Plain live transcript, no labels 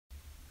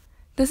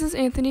This is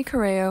Anthony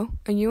Correo,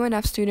 a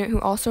UNF student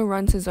who also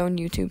runs his own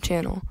YouTube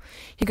channel.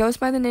 He goes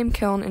by the name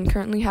Kiln and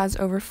currently has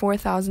over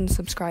 4,000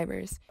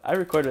 subscribers. I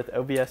record with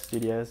OBS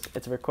Studios.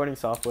 It's a recording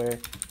software,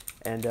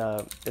 and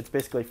it's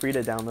basically free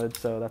to download,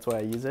 so that's why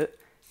I use it.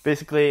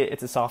 Basically,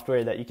 it's a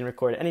software that you can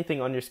record anything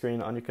on your screen,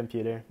 on your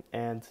computer,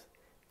 and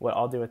what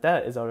I'll do with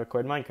that is I'll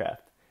record Minecraft,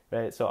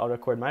 right? So I'll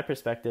record my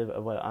perspective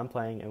of what I'm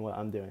playing and what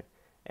I'm doing,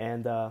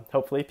 and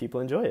hopefully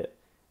people enjoy it.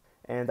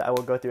 And I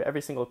will go through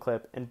every single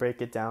clip and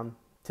break it down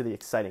to the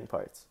exciting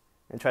parts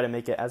and try to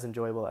make it as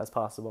enjoyable as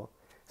possible.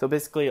 So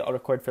basically, I'll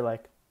record for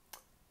like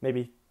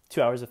maybe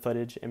 2 hours of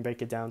footage and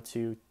break it down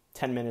to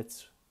 10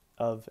 minutes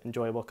of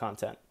enjoyable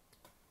content.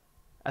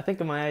 I think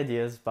of my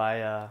ideas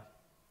by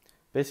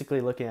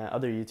basically looking at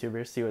other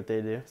YouTubers, see what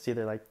they do, see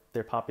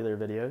their popular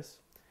videos,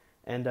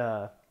 and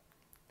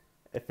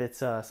if it's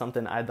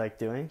something I'd like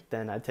doing,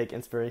 then I'd take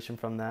inspiration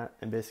from that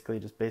and basically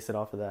just base it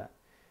off of that.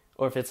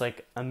 Or if it's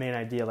like a main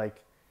idea,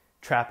 like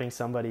trapping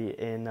somebody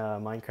in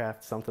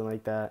Minecraft, something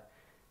like that,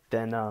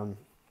 then I'll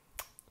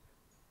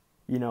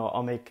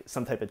make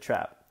some type of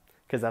trap,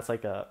 because that's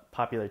like a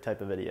popular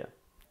type of video.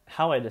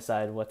 How I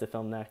decide what to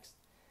film next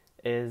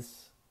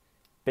is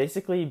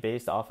basically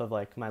based off of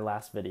like my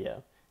last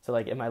video. So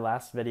like if my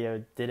last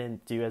video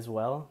didn't do as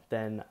well,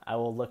 then I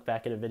will look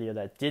back at a video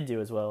that did do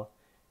as well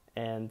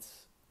and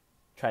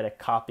try to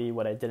copy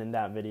what I did in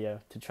that video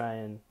to try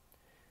and,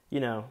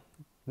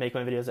 make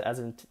my videos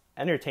as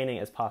entertaining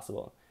as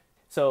possible.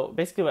 So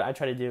basically what I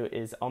try to do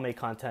is I'll make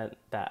content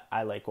that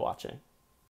I like watching.